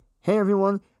Hey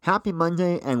everyone, happy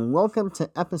Monday and welcome to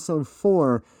episode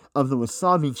 4 of the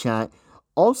Wasabi Chat.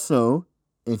 Also,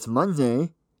 it's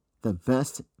Monday, the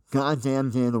best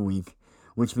goddamn day of the week,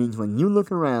 which means when you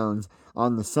look around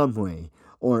on the subway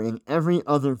or in every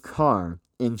other car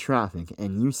in traffic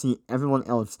and you see everyone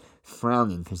else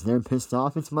frowning because they're pissed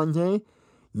off it's Monday,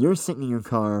 you're sitting in your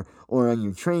car or in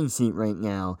your train seat right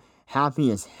now, happy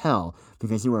as hell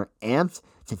because you are amped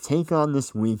to take on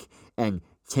this week and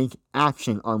take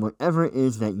action on whatever it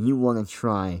is that you want to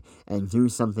try and do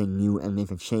something new and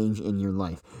make a change in your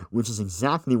life, which is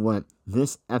exactly what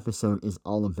this episode is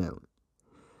all about.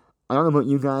 I don't know about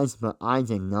you guys, but I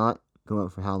did not go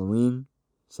out for Halloween.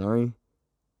 Sorry.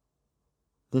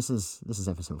 This is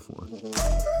episode 4.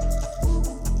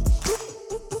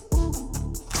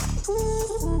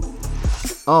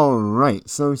 Alright,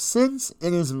 so since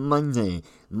it is Monday,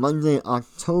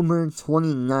 October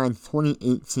 29th,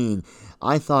 2018,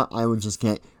 I thought I would just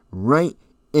get right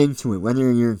into it.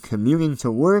 Whether you're commuting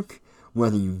to work,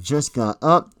 whether you just got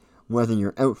up, whether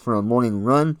you're out for a morning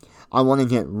run, I want to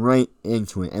get right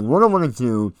into it. And what I want to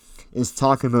do is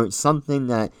talk about something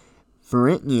that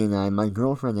Brittany and I, my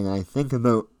girlfriend and I, think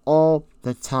about all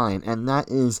the time, and that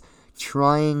is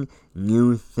trying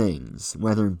new things,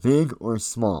 whether big or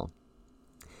small.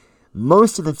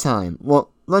 Most of the time,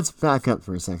 well, let's back up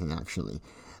for a second actually.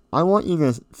 I want you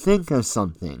to think of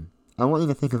something. I want you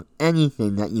to think of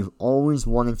anything that you've always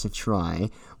wanted to try,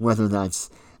 whether that's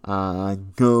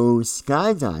go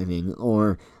skydiving,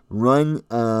 or run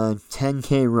a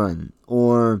 10K run,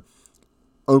 or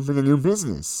open a new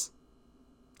business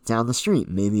down the street,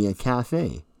 maybe a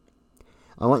cafe.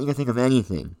 I want you to think of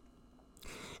anything.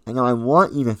 And now I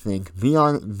want you to think,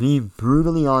 be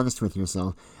brutally honest with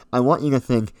yourself. I want you to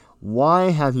think,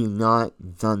 why have you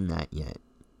not done that yet?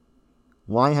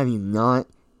 Why have you not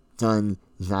done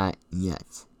that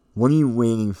yet? What are you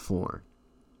waiting for?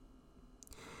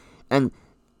 And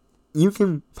you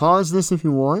can pause this if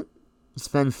you want.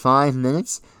 Spend 5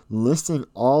 minutes listing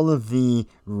all of the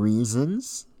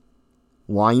reasons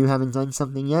why you haven't done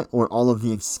something yet, or all of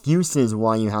the excuses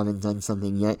why you haven't done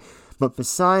something yet. But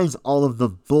besides all of the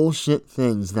bullshit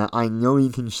things that I know you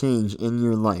can change in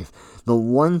your life, the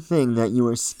one thing that you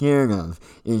are scared of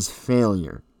is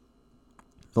failure.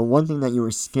 The one thing that you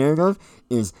are scared of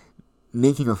is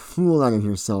making a fool out of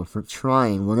yourself for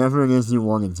trying whatever it is you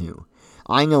want to do.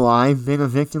 I know I've been a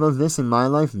victim of this in my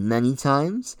life many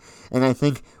times, and I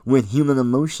think with human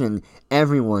emotion,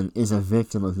 everyone is a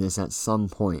victim of this at some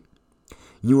point.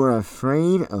 You are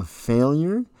afraid of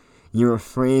failure. You're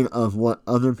afraid of what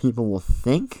other people will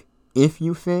think if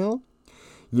you fail.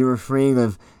 You're afraid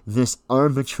of this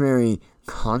arbitrary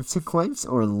consequence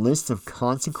or list of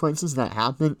consequences that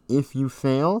happen if you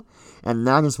fail, and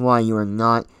that is why you are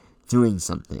not doing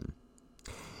something.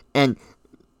 And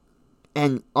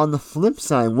on the flip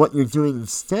side, what you're doing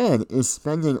instead is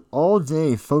spending all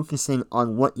day focusing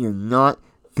on what you're not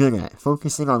good at,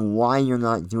 focusing on why you're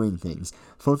not doing things,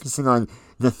 focusing on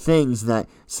the things that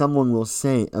someone will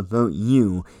say about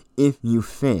you if you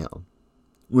fail,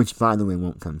 which, by the way,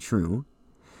 won't come true.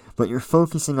 But you're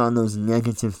focusing on those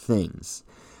negative things.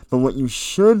 But what you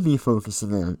should be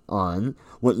focusing on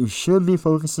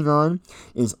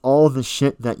is all the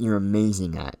shit that you're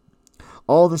amazing at.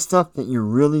 All the stuff that you're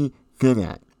really good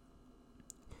at.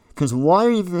 Because why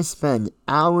are you going to spend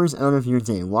hours out of your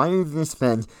day? Why are you going to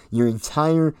spend your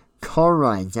entire car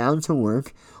ride down to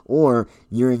work or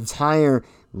your entire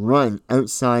run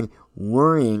outside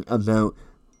worrying about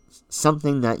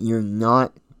something that you're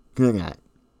not good at?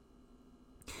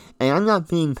 And I'm not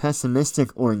being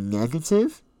pessimistic or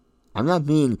negative. I'm not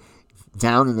being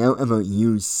down and out about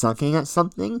you sucking at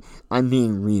something. I'm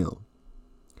being real.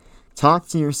 Talk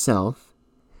to yourself.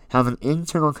 Have an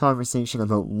internal conversation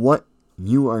about what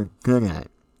you are good at.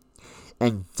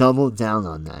 And double down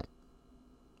on that.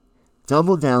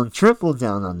 Double down, triple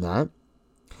down on that.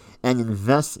 And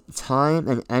invest time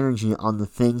and energy on the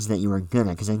things that you are good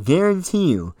at. Because I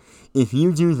guarantee you, if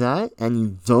you do that and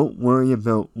you don't worry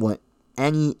about what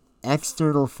any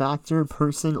external factor,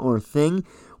 person, or thing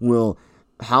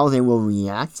how they will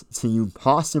react to you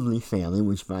possibly failing,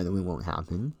 which by the way won't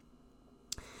happen,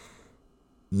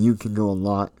 you can go a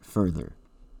lot further.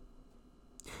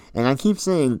 And I keep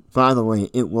saying, by the way,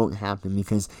 it won't happen,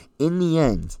 because in the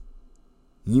end,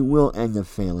 you will end up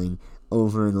failing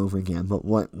over and over again. But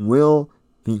what will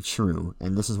be true,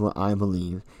 and this is what I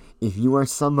believe, if you are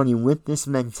somebody with this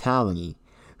mentality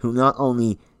who not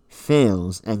only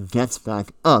fails and gets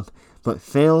back up, but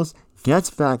fails,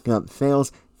 gets back up,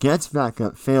 fails, gets back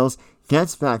up, fails,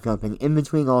 gets back up, and in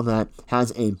between all that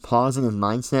has a positive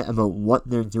mindset about what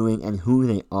they're doing and who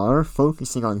they are,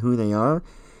 focusing on who they are,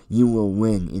 you will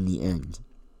win in the end.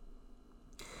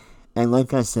 And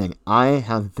like I said, I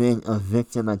have been a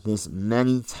victim at this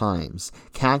many times,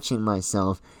 catching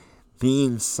myself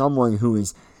being someone who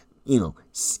is,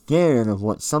 scared of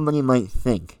what somebody might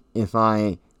think if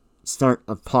I start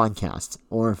a podcast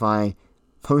or if I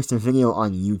post a video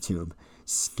on YouTube.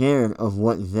 Scared of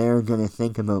what they're going to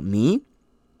think about me,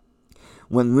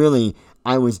 when really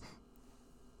I was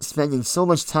spending so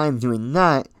much time doing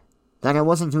that I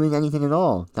wasn't doing anything at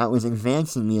all that was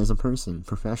advancing me as a person,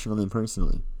 professionally and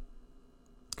personally.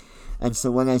 And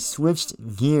so when I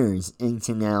switched gears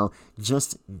into now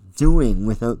just doing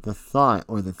without the thought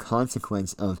or the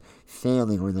consequence of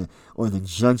failing or the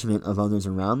judgment of others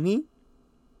around me,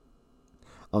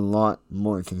 a lot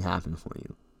more can happen for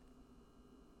you.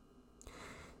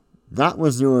 That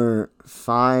was your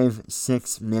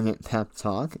 5-6 minute pep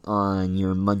talk on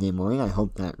your Monday morning. I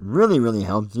hope that really, really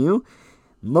helped you.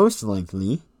 Most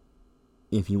likely,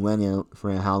 if you went out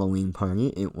for a Halloween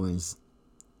party, it was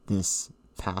this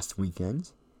past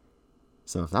weekend.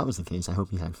 So if that was the case, I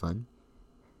hope you had fun.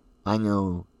 I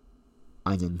know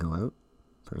I didn't go out,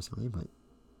 personally, but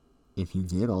if you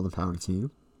did, all the power to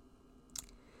you.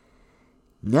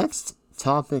 Next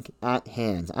topic at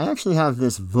hand. I actually have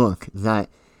this book that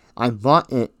I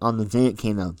bought it on the day it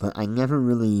came out, but I never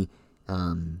really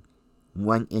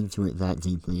went into it that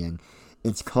deeply. And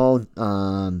it's called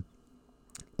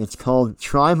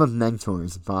Tribe of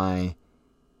Mentors by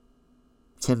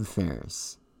Tim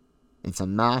Ferriss. It's a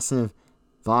massive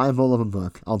Bible of a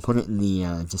book. I'll put it in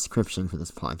the description for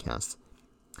this podcast.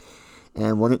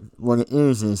 And what it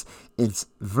is it's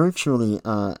virtually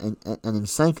an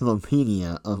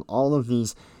encyclopedia of all of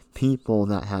these people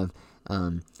that have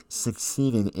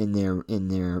succeeded in their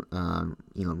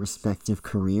respective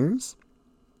careers.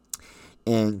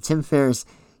 And Tim Ferriss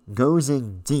goes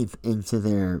in deep into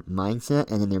their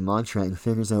mindset and in their mantra and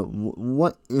figures out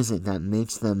what is it that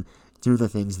makes them do the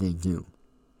things they do.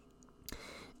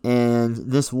 And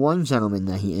this one gentleman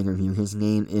that he interviewed, his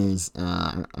name is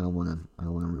I don't want to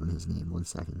ruin his name. 1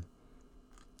 second.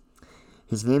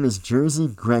 His name is Jerzy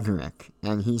Gregorek,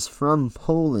 and he's from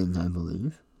Poland, I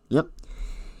believe. Yep,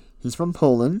 he's from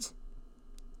Poland.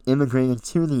 Immigrated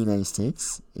to the United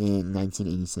States in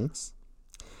 1986,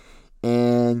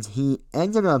 and he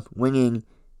ended up winning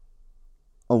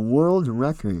a world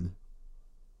record.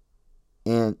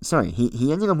 And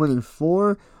he ended up winning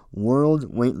 4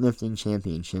 World Weightlifting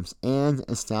Championships and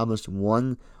established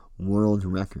 1 world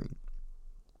record.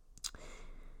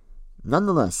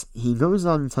 Nonetheless, he goes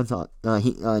on to talk.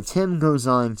 Tim goes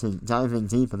on to dive in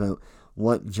deep about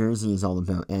what Jerzy is all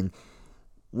about, and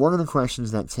one of the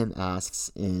questions that Tim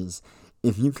asks is,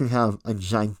 if you could have a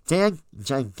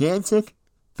gigantic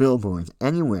billboard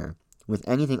anywhere with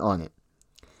anything on it,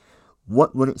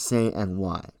 what would it say and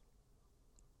why?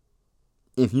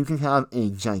 If you could have a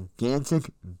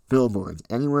gigantic billboard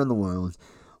anywhere in the world,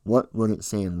 what would it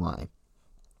say and why?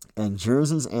 And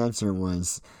Jerzy's answer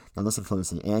was, now listen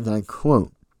closely, and I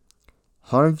quote,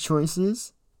 "Hard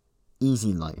choices,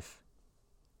 easy life.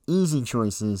 Easy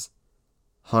choices,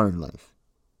 hard life."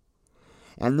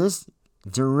 And this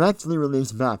directly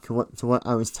relates back to what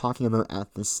I was talking about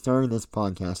at the start of this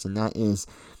podcast, and that is,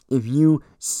 if you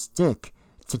stick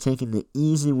to taking the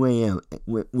easy way out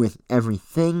with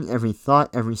everything, every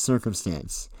thought, every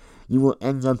circumstance, you will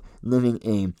end up living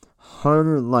a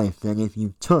harder life than if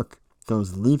you took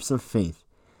those leaps of faith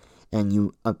and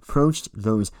you approached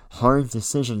those hard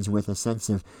decisions with a sense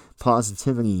of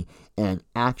positivity and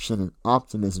action and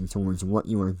optimism towards what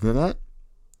you are good at.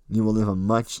 You will live a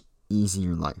much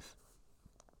easier life.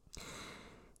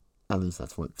 At least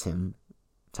that's what Tim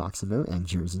talks about and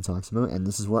Jerzy talks about, and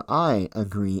this is what I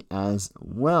agree as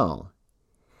well.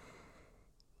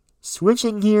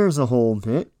 Switching gears a whole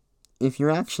bit, if you're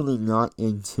actually not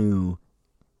into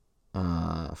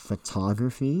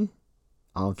photography,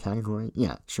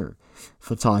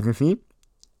 photography,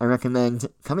 I recommend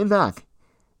coming back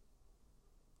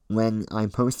when I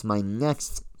post my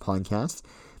next podcast,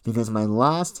 because my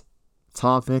last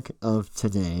topic of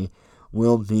today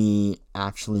will be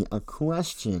actually a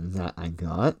question that I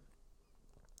got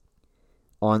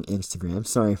on Instagram.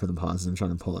 Sorry for the pause. I'm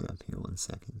trying to pull it up here. 1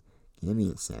 second. Give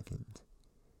me a second.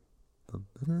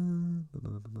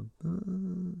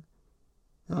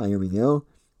 Oh, here we go.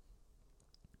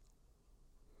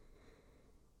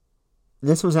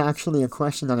 This was actually a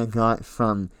question that I got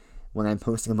from when I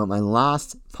posted about my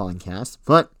last podcast,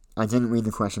 but I didn't read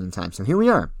the question in time. So here we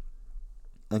are.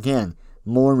 Again,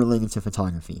 more related to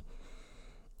photography.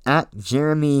 At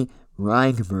Jeremy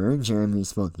Reigberg, Jeremy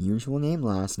spelled the usual name,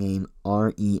 last name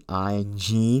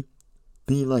Reig,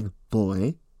 B like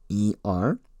boy,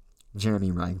 E-R,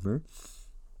 Jeremy Reichberg.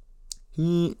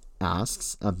 He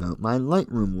asks about my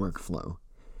Lightroom workflow.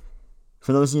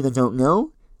 For those of you that don't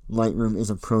know, Lightroom is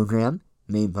a program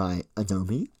made by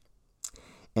Adobe,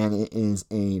 and it is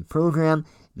a program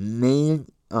made,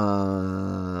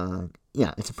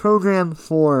 it's a program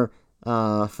for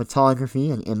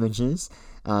photography and images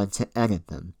to edit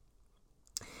them.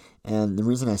 And the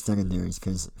reason I started there is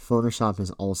because Photoshop is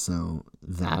also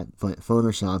that, but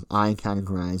Photoshop I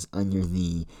categorize under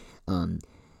the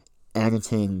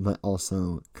editing but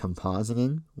also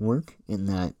compositing work, in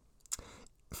that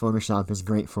Photoshop is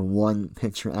great for one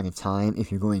picture at a time.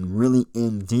 If you're going really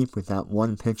in deep with that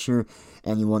one picture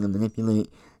and you want to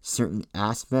manipulate certain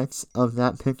aspects of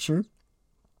that picture,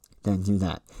 then do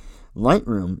that.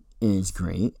 Lightroom is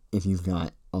great if you've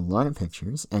got a lot of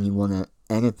pictures and you want to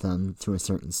edit them to a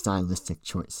certain stylistic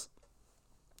choice.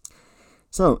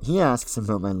 So he asks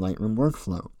about my Lightroom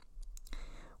workflow.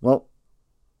 Well,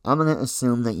 I'm going to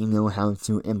assume that you know how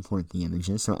to import the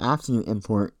images. So after you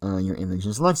import your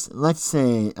images, let's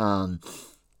say,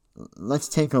 let's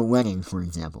take a wedding, for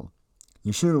example.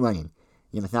 You shoot a wedding.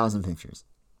 You have 1,000 pictures.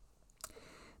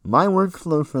 My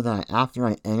workflow for that after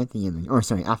I edit the image,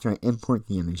 after I import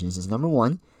the images is, number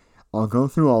one, I'll go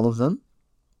through all of them,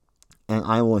 and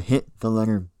I will hit the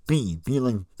letter B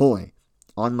like boy,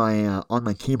 on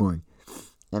my keyboard.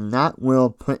 And that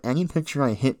will put any picture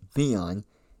I hit B on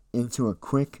into a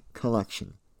quick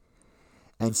collection.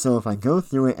 And so if I go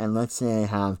through it and let's say I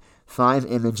have 5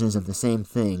 images of the same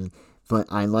thing, but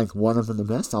I like one of them the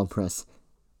best, I'll press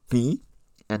B,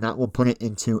 and that will put it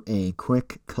into a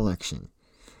quick collection.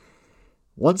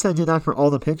 Once I do that for all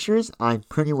the pictures, I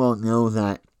pretty well know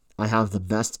that I have the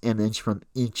best image from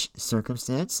each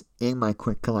circumstance in my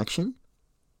quick collection.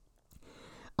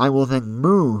 I will then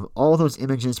move all those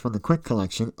images from the quick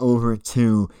collection over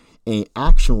to a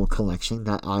actual collection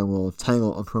that I will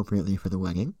title appropriately for the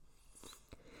wedding.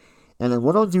 And then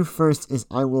what I'll do first is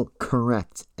I will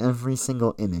correct every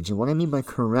single image. And what I mean by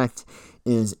correct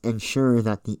is ensure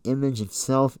that the image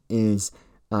itself is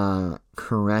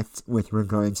correct with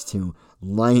regards to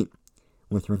light,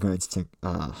 with regards to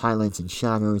highlights and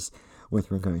shadows, with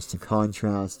regards to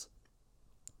contrast,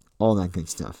 all that good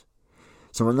stuff.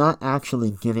 So we're not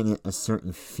actually giving it a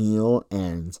certain feel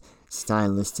and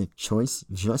stylistic choice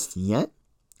just yet,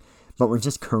 but we're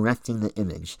just correcting the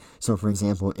image. So for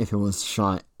example, if it was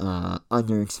shot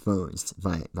underexposed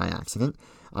by accident,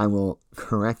 I will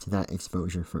correct that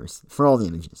exposure first for all the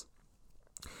images.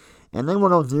 And then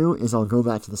what I'll do is I'll go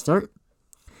back to the start,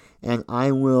 and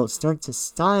I will start to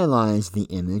stylize the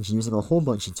image using a whole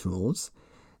bunch of tools.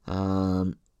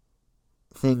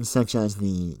 Things such as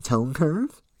the tone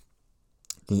curve,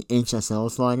 the HSL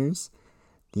sliders,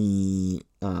 the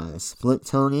split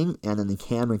toning, and then the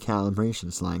camera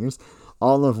calibration sliders,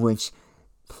 all of which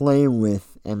play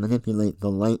with and manipulate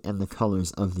the light and the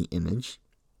colors of the image.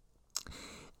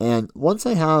 And once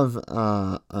I have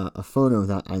a photo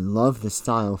that I love the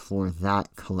style for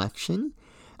that collection,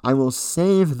 I will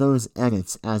save those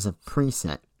edits as a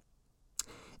preset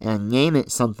and name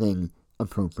it something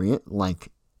appropriate,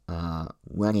 like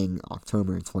Wedding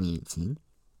October 2018.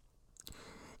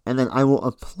 And then I will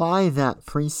apply that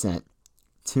preset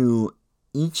to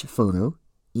each photo,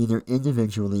 either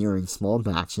individually or in small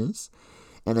batches,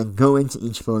 and then go into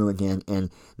each photo again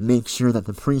and make sure that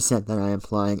the preset that I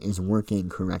applied is working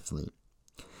correctly.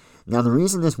 Now, the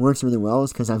reason this works really well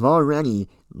is because I've already,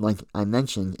 like I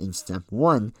mentioned in step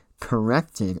 1,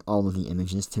 corrected all of the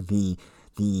images to be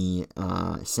the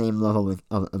same level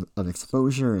of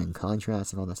exposure and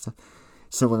contrast and all that stuff.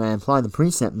 So when I apply the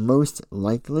preset, most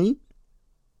likely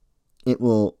it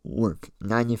will work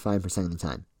 95% of the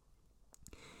time.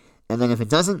 And then if it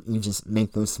doesn't, you just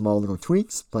make those small little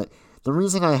tweaks. But the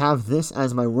reason I have this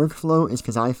as my workflow is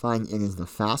because I find it is the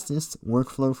fastest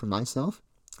workflow for myself.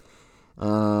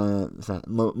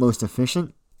 Most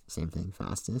efficient, same thing,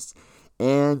 fastest.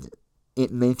 And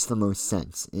it makes the most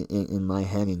sense in my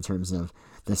head in terms of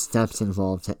the steps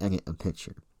involved to edit a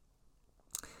picture.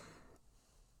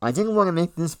 I didn't want to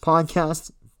make this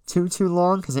podcast too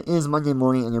long because it is Monday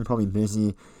morning and you're probably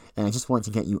busy, and I just want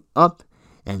to get you up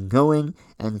and going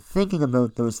and thinking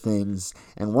about those things.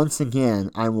 And once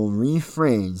again, I will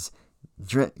rephrase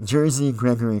Jersey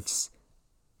Gregorick's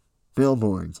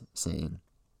billboard saying,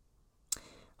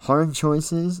 hard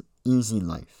choices, easy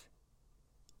life.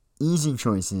 Easy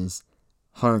choices,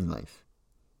 hard life.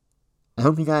 I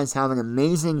hope you guys have an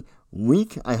amazing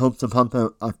week. I hope to pump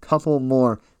out a couple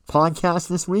more podcasts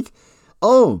this week.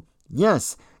 Oh,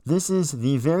 yes. This is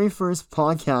the very first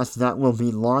podcast that will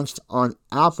be launched on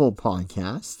Apple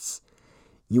Podcasts.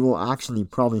 You will actually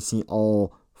probably see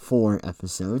all 4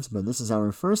 episodes, but this is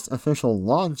our first official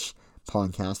launch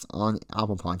podcast on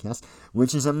Apple Podcasts,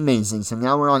 which is amazing. So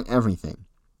now we're on everything.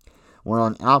 We're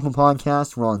on Apple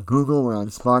Podcasts, we're on Google, we're on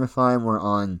Spotify, we're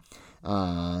on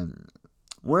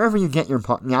wherever you get your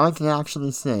podcast. Now I can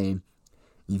actually say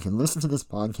you can listen to this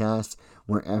podcast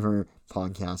wherever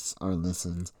podcasts are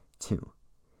listened to.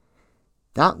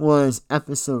 That was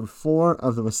episode 4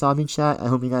 of the Wasabi Chat. I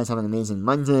hope you guys have an amazing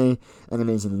Monday, an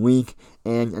amazing week,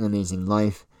 and an amazing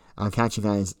life. I'll catch you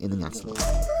guys in the next one.